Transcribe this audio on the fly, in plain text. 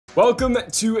Welcome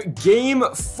to Game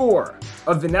 4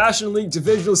 of the National League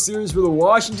Divisional Series, where the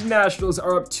Washington Nationals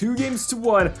are up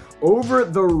 2-1 over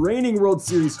the reigning World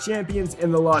Series champions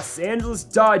in the Los Angeles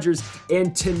Dodgers,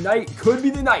 and tonight could be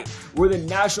the night where the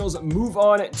Nationals move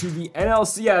on to the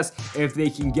NLCS if they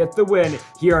can get the win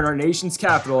here in our nation's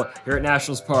capital, here at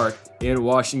Nationals Park in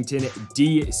Washington,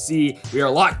 D.C. We are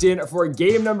locked in for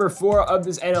game number 4 of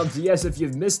this NLDS. If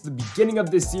you've missed the beginning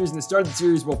of this series and the start of the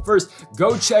series, well, first,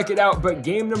 go check it out. But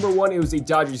game number 1, it was a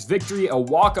Dodgers victory, a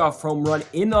walk-off home run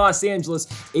in Los Angeles.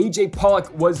 AJ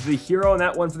Pollock was the hero in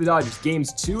that one for the Dodgers.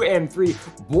 Games 2 and 3,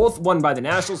 both won by the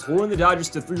Nationals, holding the Dodgers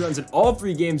to 3 runs in all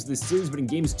 3 games of this series. But in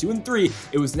games 2 and 3,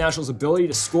 it was the Nationals' ability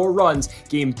to score runs.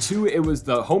 Game 2, it was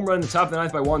the home run in the top of the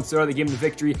 9th by Juan Soto that gave him the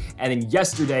victory. And then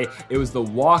yesterday, it was the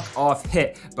walk-off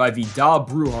hit by Vidal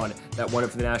Brujan that won it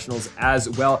for the Nationals as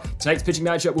well. Tonight's pitching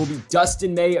matchup will be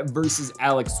Dustin May versus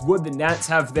Alex Wood. The Nats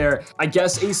have their, I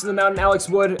guess, ace in the mountain, Alex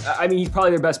Wood. I mean, he's probably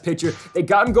their best pitcher. They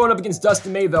got him going up against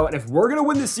Dustin May, though, and if we're going to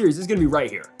win this series, it's going to be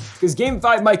right here, because Game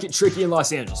 5 might get tricky in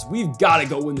Los Angeles. We've got to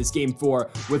go win this Game 4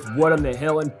 with Wood on the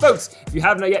hill. And folks, if you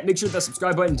have not yet, make sure to hit that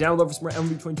subscribe button down below for some more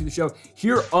MLB 22 The Show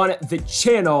here on the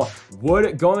channel.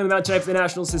 Wood going on the mound tonight for the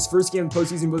Nationals. His first game in the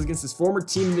postseason was against his former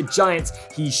team, the Giants.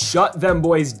 He shut them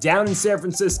boys down in San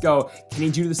Francisco. Can he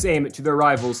do the same to their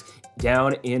rivals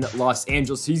down in Los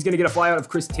Angeles? He's going to get a flyout of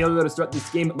Chris Taylor to start this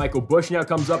game. Michael Busch now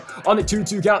comes up on the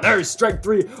 2-2 count. There's strike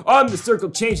 3 on the circle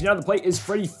change. Now the plate is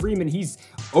Freddie Freeman. He's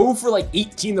 0 for like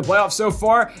 18 in the playoffs so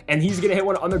far, and he's going to hit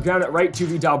one on the ground at right to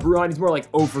Vidal Brujan. He's more like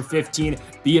 0 for 15,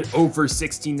 be it 0 for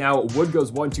 16 now. Wood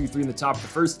goes 1-2-3 in the top of the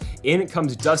first. In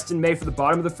comes Dustin May for the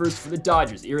bottom of the first for the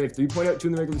Dodgers. ERA of 3.02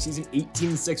 in the regular season,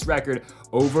 18-6 record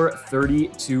over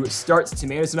 32 starts.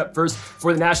 Tim Anderson up first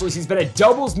for the Nationals. He's been a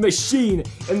doubles machine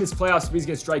in this playoffs, but he's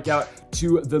going to strike out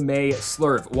to the May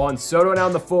slurve. Juan Soto now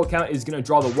in the full count is going to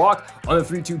draw the walk on the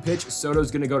 3-2 pitch.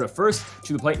 Soto's going to go to first.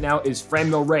 To the plate now is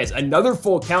Franmil Reyes. Another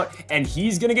full count, and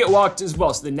he's going to get walked as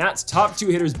well. So the Nats' top 2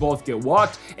 hitters both get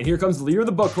walked, and here comes the leader of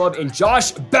the book club, and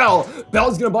Josh Bell.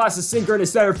 Bell's going to blast a sinker into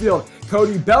center field.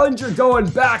 Cody Bellinger going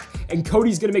back, and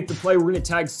Cody's going to make the play. We're going to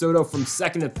tag Soto from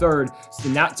second to third. So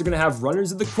the Nats are going to have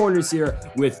runners at the corners here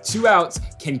with 2 outs.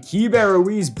 Can Keibert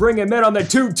Ruiz bring him in on the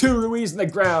 2-2? Ruiz in the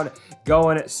ground,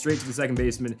 going straight to the second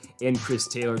baseman in Chris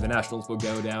Taylor. The Nationals will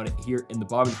go down here in the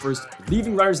bottom of the first,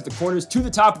 leaving runners at the corners. To the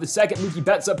top of the second, Mookie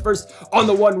Betts up first on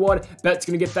the 1-1. Betts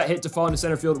going to get that hit to fall into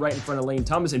center field right in front of Lane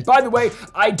Thomas. And by the way,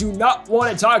 I do not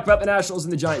want to talk about the Nationals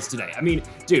and the Giants today. I mean,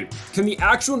 dude, can the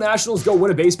actual Nationals go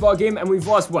win a baseball game? And we've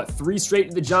lost, what, 3 straight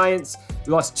to the Giants?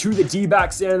 We lost 2 to the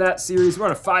D-backs in that series. We're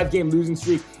on a 5-game losing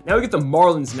streak. Now we get the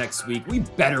Marlins next week. We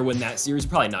better win that series.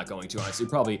 We're probably not going to, honestly.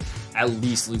 Probably at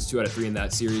least lose 2 out of 3 in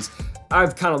that series.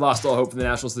 I've kind of lost all hope for the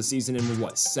Nationals this season, and we're,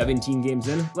 what, 17 games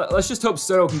in? Let's just hope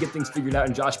Soto can get things figured out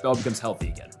and Josh Bell becomes healthy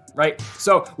again, right?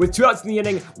 So with 2 outs in the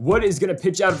inning, Wood is going to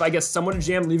pitch out of, I guess, someone to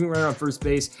jam, leaving runner on first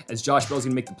base, as Josh Bell's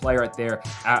going to make the play right there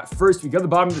at first. We go to the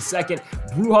bottom of the second.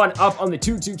 Brujan up on the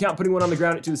 2-2 count, putting one on the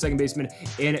ground to the second baseman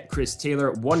in Chris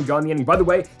Taylor. 1 gone in the inning. By the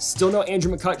way, still no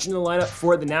Andrew McCutchen in the lineup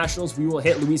for the Nationals. We will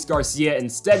hit Luis Garcia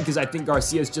instead, because I think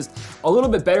Garcia is just a little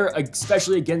bit better,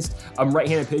 especially against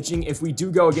right-handed pitching. If we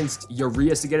do go against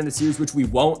Urias again in the series, which we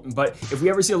won't, but if we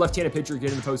ever see a left-handed pitcher get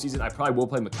in the postseason, I probably will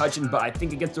play McCutchen. But I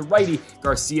think against a righty,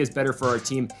 Garcia is better for our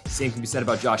team. Same can be said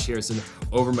about Josh Harrison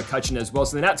over McCutchen as well.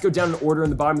 So the Nats go down in order in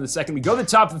the bottom of the second. We go to the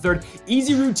top of the third.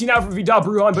 Easy routine out for Vidal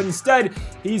Brujan, but instead,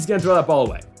 he's going to throw that ball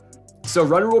away. So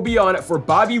runner will be on for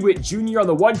Bobby Witt Jr. on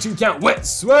the 1-2 count. Witt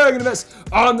swing and a miss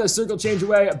on the circle change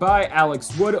away by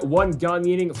Alex Wood. 1 gone in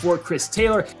the inning for Chris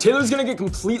Taylor. Taylor's going to get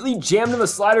completely jammed in the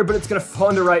slider, but it's going to fall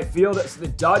into right field. So the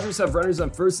Dodgers have runners on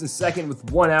first and second with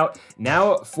 1 out.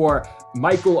 Now for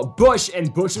Michael Busch,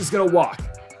 and Busch is going to walk.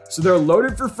 So they're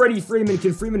loaded for Freddie Freeman.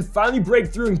 Can Freeman finally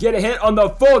break through and get a hit on the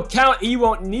full count? He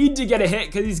won't need to get a hit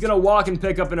because he's going to walk and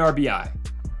pick up an RBI.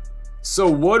 So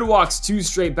Wood walks 2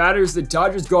 straight batters. The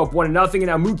Dodgers go up 1-0, and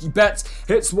now Mookie Betts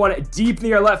hits one deep in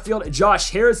the air left field.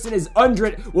 Josh Harrison is under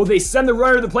it. Will they send the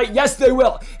runner to the plate? Yes, they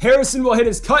will. Harrison will hit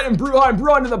his cut, and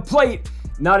Brujan to the plate.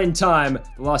 Not in time.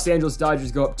 The Los Angeles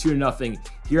Dodgers go up 2-0.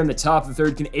 Here in the top of the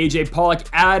third, can AJ Pollock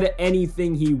add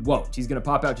anything? He won't. He's going to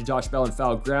pop out to Josh Bell in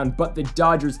foul ground, but the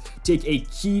Dodgers take a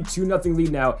key 2-0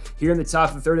 lead now here in the top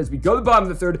of the third. As we go to the bottom of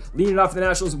the third, leading it off for the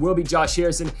Nationals will be Josh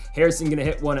Harrison. Harrison going to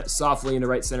hit one softly into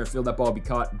right center field. That ball will be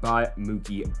caught by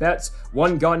Mookie Betts.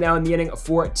 1 gone now in the inning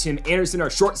for Tim Anderson. Our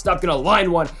shortstop going to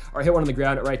line one or hit one on the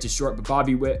ground right to short, but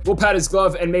Bobby Witt will pat his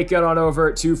glove and make it on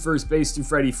over to first base to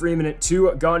Freddie Freeman.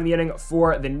 2 gone in the inning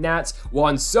for the Nats.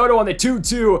 Juan Soto on the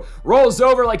 2-2 rolls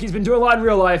over over like he's been doing a lot in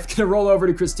real life. Gonna roll over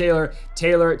to Chris Taylor.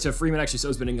 Taylor to Freeman. Actually,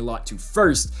 So's been hitting a lot to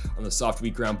first on the soft,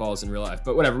 weak ground balls in real life.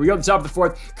 But whatever. We go to the top of the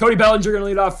fourth. Cody Bellinger gonna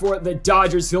lead off for the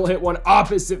Dodgers. He'll hit one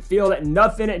opposite field.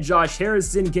 Nothing Josh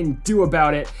Harrison can do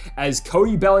about it as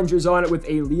Cody Bellinger's on it with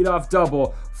a leadoff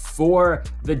double for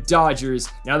the Dodgers.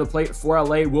 Now the plate for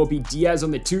LA will be Diaz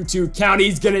on the 2-2 count.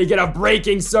 He's gonna get a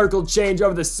breaking circle change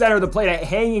over the center of the plate, a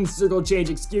hanging circle change,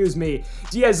 excuse me.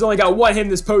 Diaz has only got one hit in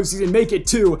this postseason, make it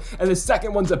two, and the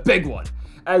second one's a big one,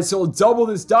 as he'll double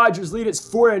this Dodgers lead. It's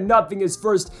 4-0, his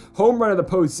first home run of the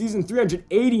postseason,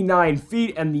 389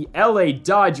 feet, and the LA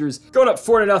Dodgers going up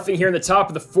 4-0 here in the top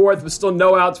of the fourth with still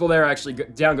no outs. Well, there actually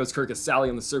down goes Kirk Casale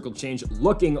on the circle change,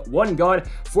 looking one gone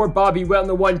for Bobby Witt on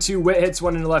the 1-2. Witt hits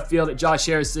one in the left field. Josh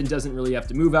Harrison doesn't really have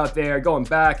to move out there. Going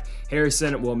back,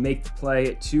 Harrison will make the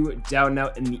play. 2 down now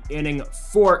in the inning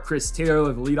for Chris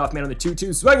Taylor, the leadoff man on the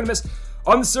 2-2. Swing and a miss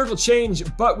on the circle change,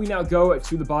 but we now go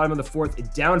to the bottom of the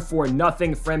fourth, down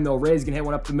 4-0. Franmil Reyes gonna hit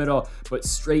one up the middle, but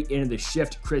straight into the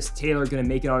shift. Chris Taylor gonna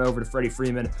make it on over to Freddie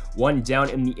Freeman. 1 down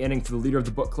in the inning for the leader of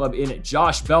the book club in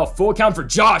Josh Bell. Full count for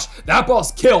Josh. That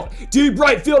ball's killed. Deep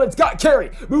right field, it's got carry.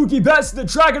 Mookie Betts to the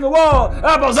track in the wall.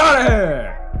 That ball's out of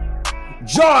here.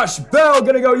 Josh Bell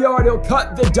gonna go yard. He'll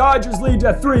cut the Dodgers lead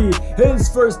to 3. His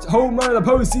first home run of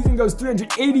the postseason goes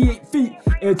 388 feet.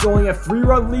 It's only a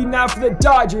 3-run lead now for the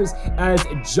Dodgers as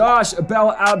Josh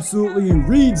Bell absolutely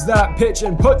reads that pitch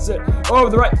and puts it over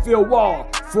the right field wall.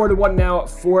 4-1 now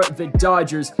for the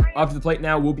Dodgers. Up to the plate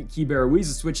now will be Keibert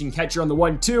Ruiz, switching catcher on the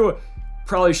 1-2.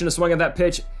 Probably shouldn't have swung at that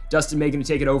pitch. Dustin May going to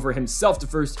take it over himself to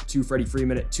first to Freddie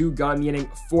Freeman. 2 gone in the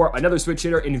inning for another switch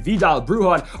hitter in Vidal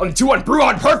Brujan on the 2-1.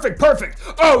 Brujan, perfect.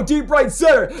 Oh, deep right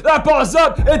center. That ball's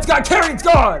up. It's got carry. It's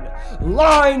gone.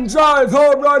 Line drive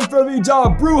home run for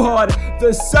Vidal Brujan.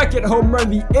 The second home run of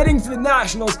the inning for the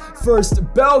Nationals. First,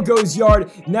 Bell goes yard.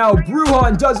 Now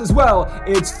Brujan does as well.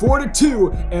 It's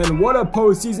 4-2. And what a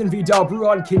postseason Vidal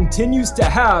Brujan continues to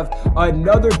have.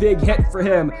 Another big hit for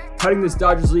him, cutting this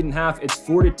Dodgers lead in half. It's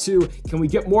 4-2. Can we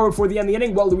get more before the end of the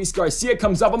inning? Well, Luis Garcia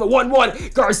comes up on the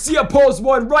 1-1. Garcia pulls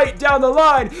one right down the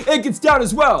line. It gets down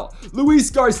as well.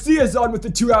 Luis Garcia's on with the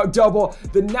 2-out double.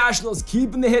 The Nationals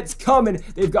keeping the hits coming.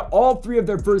 They've got all 3 of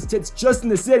their first hits just in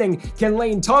this inning. Can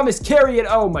Lane Thomas carry it?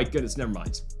 Oh my goodness, never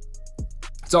mind.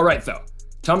 It's all right though.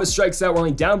 Thomas strikes out. We're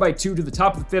only down by 2 to the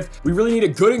top of the 5th. We really need a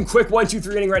good and quick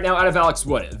 1-2-3 inning right now out of Alex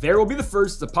Wood. There will be the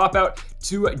first to pop out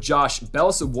to Josh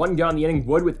Bell. So 1 guy on the inning.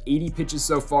 Wood with 80 pitches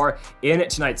so far in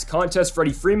tonight's contest.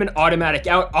 Freddie Freeman, automatic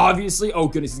out, obviously. Oh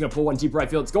goodness, he's gonna pull one deep right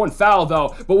field. It's going foul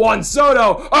though. But Juan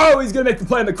Soto, oh, he's gonna make the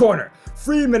play in the corner.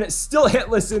 Freeman is still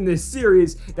hitless in this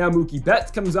series. Now Mookie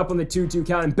Betts comes up on the 2-2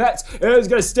 count, and Betts is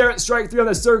going to stare at strike 3 on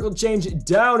the circle change,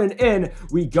 down and in.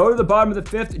 We go to the bottom of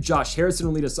the 5th. Josh Harrison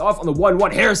will lead us off on the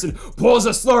 1-1. Harrison pulls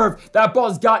a slurve. That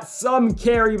ball's got some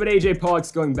carry, but AJ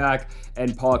Pollock's going back,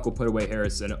 and Pollock will put away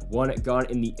Harrison. 1 gone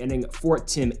in the inning for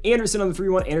Tim Anderson on the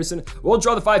 3-1. Anderson will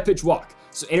draw the 5-pitch walk.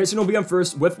 So Anderson will be on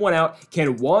first with 1 out.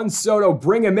 Can Juan Soto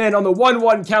bring him in on the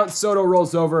 1-1 count? Soto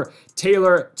rolls over.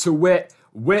 Taylor to Witt.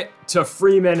 Witt to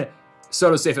Freeman.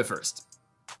 Soto safe at first.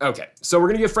 Okay, so we're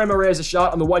going to give Franmil Reyes a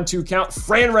shot on the 1-2 count.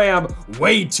 Fran Ram,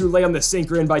 way too late on the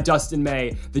sinker in by Dustin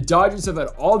May. The Dodgers have had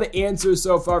all the answers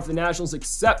so far for the Nationals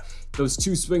except those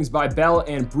 2 swings by Bell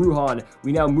and Brujan.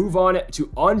 We now move on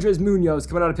to Andres Munoz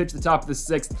coming out of pitch at the top of the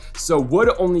 6th. So Wood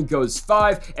only goes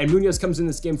 5, and Munoz comes in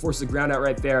this game, forces the ground out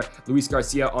right there. Luis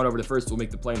Garcia on over to first will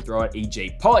make the play and throw out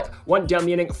AJ Pollock. 1 down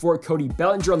the inning for Cody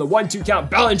Bellinger on the 1-2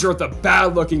 count. Bellinger with a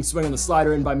bad-looking swing on the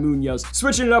slider in by Munoz.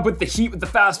 Switching it up with the heat with the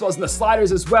fastballs and the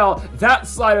sliders as well. That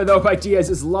slider, though, by Diaz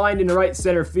is lined into right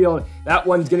center field. That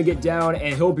one's going to get down,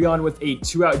 and he'll be on with a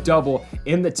 2-out double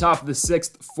in the top of the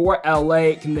 6th for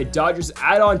LA. Can the Dodgers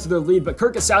add on to their lead? But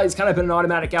Kirk Casale's kind of been an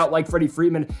automatic out like Freddie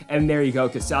Freeman, and there you go.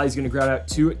 Casale's going to ground out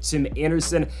to Tim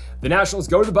Anderson. The Nationals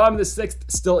go to the bottom of the 6th,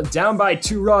 still down by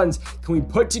 2 runs. Can we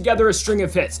put together a string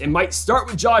of hits? It might start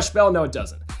with Josh Bell. No, it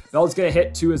doesn't. Bell's going to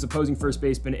hit to his opposing first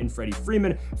baseman in Freddie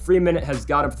Freeman. Freeman has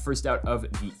got him for the first out of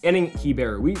the inning.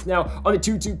 Keibert Ruiz now on the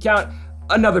 2-2 count.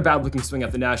 Another bad-looking swing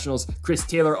at the Nationals. Chris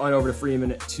Taylor on over to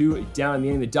Freeman. 2 down in the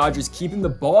inning. The Dodgers keeping the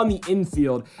ball in the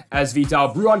infield as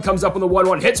Vidal Brujan comes up on the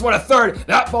 1-1. Hits one a third.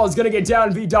 That ball is going to get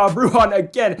down. Vidal Brujan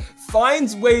again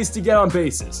finds ways to get on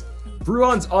bases.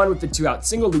 Brujan's on with the 2-out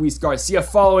single. Luis Garcia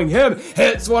following him.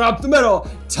 Hits one up the middle.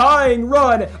 Tying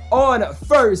run on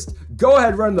first.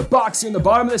 Go-ahead run in the box here in the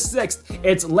bottom of the 6th.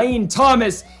 It's Lane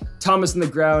Thomas. Thomas on the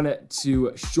ground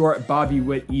to short. Bobby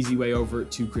Witt, easy way over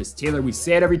to Chris Taylor. We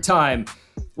say it every time.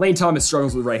 Lane Thomas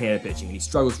struggles with right-handed pitching, and he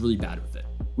struggles really bad with it.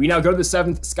 We now go to the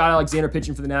 7th. Scott Alexander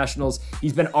pitching for the Nationals.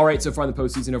 He's been all right so far in the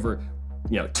postseason over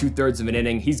 2/3 of an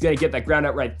inning. He's going to get that ground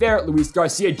out right there. Luis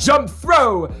Garcia, jump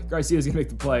throw. Garcia's going to make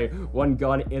the play. One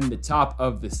gone in the top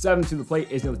of the 7th. To the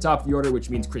plate is near the top of the order, which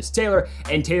means Chris Taylor.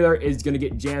 And Taylor is going to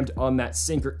get jammed on that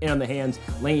sinker in on the hands.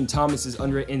 Lane Thomas is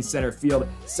under it in center field.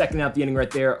 Second out the inning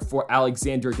right there for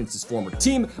Alexander against his former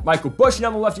team. Michael Busch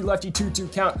down the lefty-lefty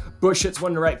 2-2 count. Busch hits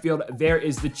one to right field. There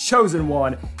is the chosen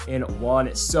one in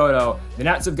Juan Soto. The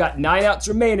Nats have got 9 outs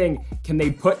remaining. Can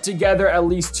they put together at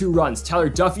least 2 runs? Tyler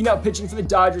Duffy now pitching for the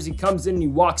Dodgers. He comes in and he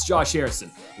walks Josh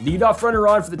Harrison. Leadoff runner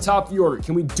on for the top of the order.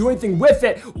 Can we do anything with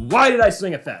it? Why did I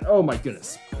swing at that? Oh my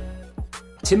goodness.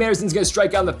 Tim Anderson's going to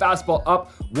strike out the fastball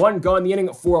up. 1 gone in the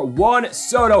inning for Juan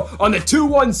Soto. On the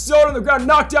 2-1, Soto on the ground,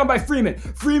 knocked down by Freeman.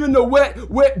 Freeman to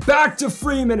Witt back to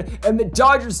Freeman. And the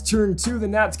Dodgers turn 2. The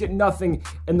Nats get nothing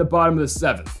in the bottom of the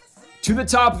 7th. To the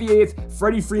top of the 8th,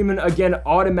 Freddie Freeman, again,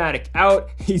 automatic out.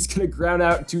 He's going to ground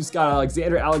out to Scott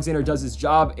Alexander. Alexander does his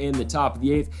job in the top of the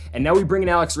 8th. And now we bring in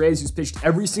Alex Reyes, who's pitched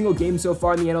every single game so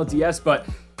far in the NLDS, but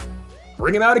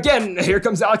bring him out again. Here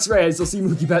comes Alex Reyes. You'll see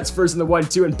Mookie Betts first in the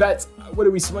 1-2, and Betts, what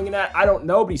are we swinging at? I don't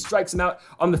know, but he strikes him out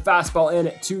on the fastball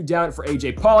in. 2 down for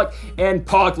AJ Pollock, and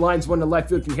Pollock lines one to left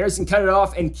field. Can Harrison cut it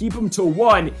off and keep him to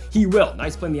 1? He will.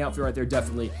 Nice play in the outfield right there,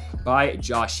 definitely, by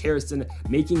Josh Harrison.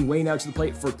 Making way now to the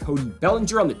plate for Cody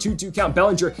Bellinger on the 2-2 count.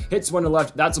 Bellinger hits one to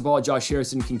left. That's a ball Josh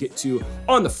Harrison can get to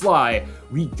on the fly.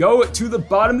 We go to the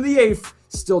bottom of the 8th.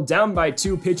 Still down by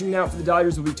 2. Pitching now for the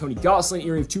Dodgers will be Tony Gosselin,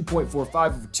 ERA of 2.45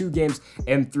 over 2 games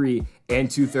and 3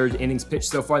 2/3 innings pitched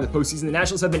so far in the postseason. The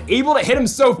Nationals have been able to hit him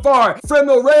so far.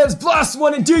 Franmil Reyes blasts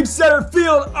one in deep center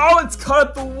field. Oh, it's caught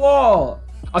at the wall.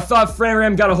 I thought Fran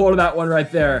Ram got a hold of that one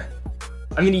right there.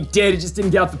 I mean, he did. It just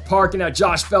didn't get out the park, and now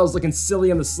Josh Bell's looking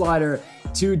silly on the slider.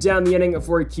 2 down the inning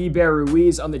for Keibert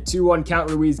Ruiz. On the 2-1 count,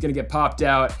 Ruiz going to get popped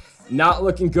out. Not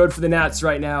looking good for the Nats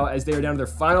right now as they are down to their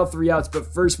final 3 outs. But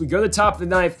first, we go to the top of the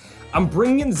 9th. I'm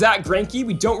bringing in Zach Greinke.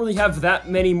 We don't really have that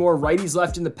many more righties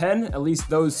left in the pen, at least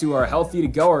those who are healthy to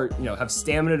go or, have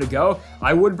stamina to go.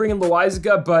 I would bring in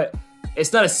Loaizaga, but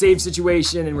it's not a save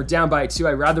situation, and we're down by 2.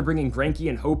 I'd rather bring in Greinke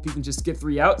and hope he can just get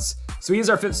 3 outs. So he is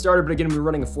our 5th starter, but again, we're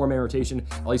running a 4-man rotation,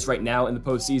 at least right now in the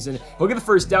postseason. He'll get the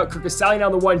first out. Kirk Casale now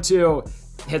on the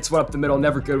 1-2. Hits one up the middle.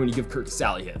 Never good when you give Kirk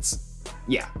Casale hits.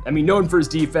 Yeah, I mean, known for his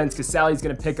defense, Casale's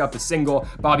going to pick up a single.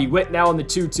 Bobby Witt now on the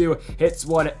 2-2, hits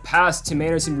one past Tim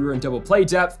Anderson. We were in double play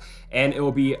depth, and it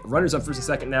will be runners on first and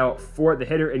second now for the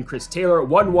hitter and Chris Taylor.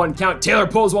 1-1 count. Taylor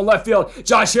pulls one left field.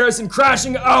 Josh Harrison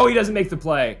crashing. Oh, he doesn't make the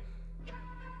play.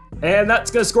 And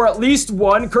that's going to score at least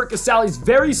 1. Kirk Casale's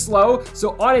very slow,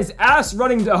 so on his ass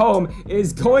running to home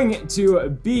is going to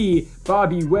be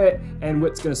Bobby Witt, and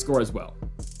Witt's going to score as well.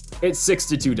 It's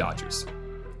 6-2 Dodgers.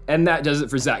 And that does it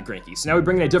for Zach Greinke. So now we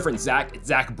bring in a different Zach. It's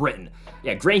Zach Britton.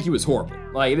 Yeah, Greinke was horrible.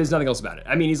 Like, there's nothing else about it.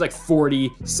 I mean, he's like 40,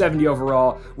 70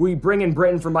 overall. We bring in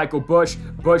Britton for Michael Busch.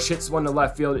 Busch hits one to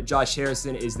left field. Josh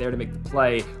Harrison is there to make the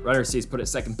play. Runner stays put at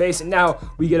second base. And now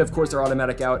we get, of course, our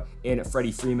automatic out in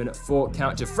Freddie Freeman. Full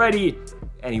count to Freddie.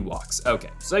 And he walks. Okay,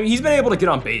 so I mean, he's been able to get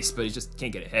on base, but he just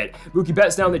can't get a hit. Mookie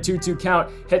Betts down the 2-2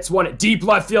 count, hits one at deep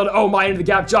left field. Oh my, into the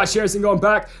gap. Josh Harrison going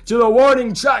back to the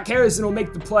warning track. Harrison will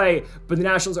make the play, but the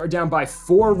Nationals are down by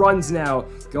 4 runs now.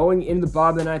 Going into the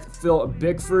bottom of the 9th, Phil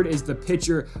Bickford is the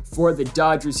pitcher for the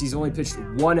Dodgers. He's only pitched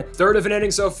 1/3 of an inning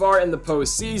so far in the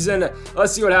postseason.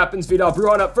 Let's see what happens. Vidal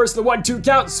Brujan up first, the 1-2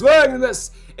 count, swing and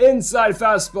miss. Inside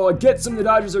fastball gets him. The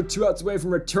Dodgers are 2 outs away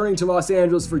from returning to Los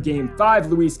Angeles for Game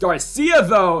 5. Luis Garcia,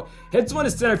 though, hits one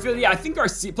to center field. Yeah, I think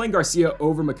playing Garcia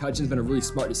over McCutcheon's been a really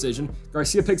smart decision.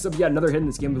 Garcia picks up yet another hit in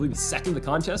this game. I believe it's second of the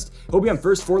contest. He'll be on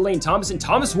first for Lane Thomas, and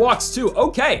Thomas walks too.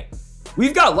 Okay,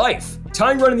 we've got life.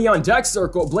 Tying run in the on-deck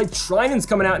circle. Blake Trinan's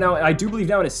coming out now, and I do believe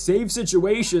now in a save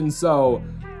situation, so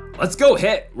let's go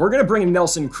hit. We're going to bring in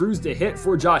Nelson Cruz to hit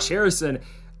for Josh Harrison.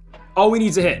 All we need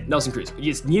is a hit, Nelson Cruz. We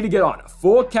just need to get on. A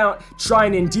full count,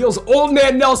 Trinan deals. Old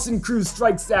man Nelson Cruz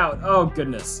strikes out. Oh,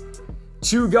 goodness.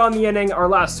 2 gone the inning. Our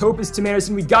last hope is Tim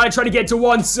Anderson. We got to try to get to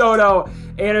Juan Soto.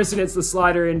 Anderson hits the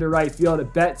slider into right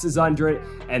field. Betts is under it,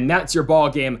 and that's your ball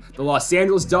game. The Los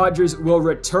Angeles Dodgers will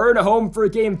return home for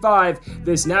Game 5.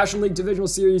 This National League Divisional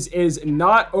Series is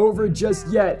not over just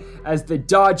yet, as the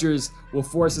Dodgers will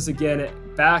force us again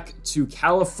back to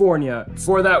California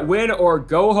for that win or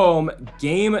go home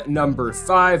game number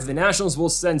 5. The Nationals will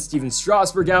send Steven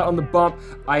Strasburg out on the bump.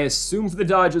 I assume for the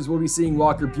Dodgers we'll be seeing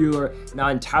Walker Buehler.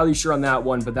 Not entirely sure on that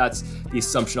one, but that's the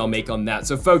assumption I'll make on that.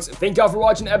 So folks, thank y'all for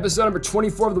watching episode number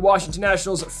 24 of the Washington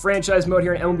Nationals franchise mode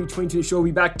here on MLB 22. The show will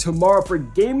be back tomorrow for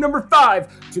game number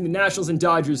 5 between the Nationals and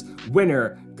Dodgers.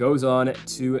 Winner goes on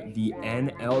to the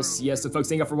NLCS. So folks,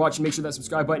 thank you for watching. Make sure that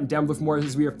subscribe button down below for more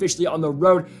as we are officially on the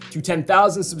road to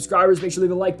 10,000 subscribers. Make sure to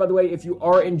leave a like, by the way, if you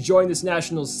are enjoying this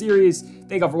National Series.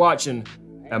 Thank you for watching,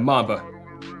 and Mamba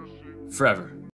forever.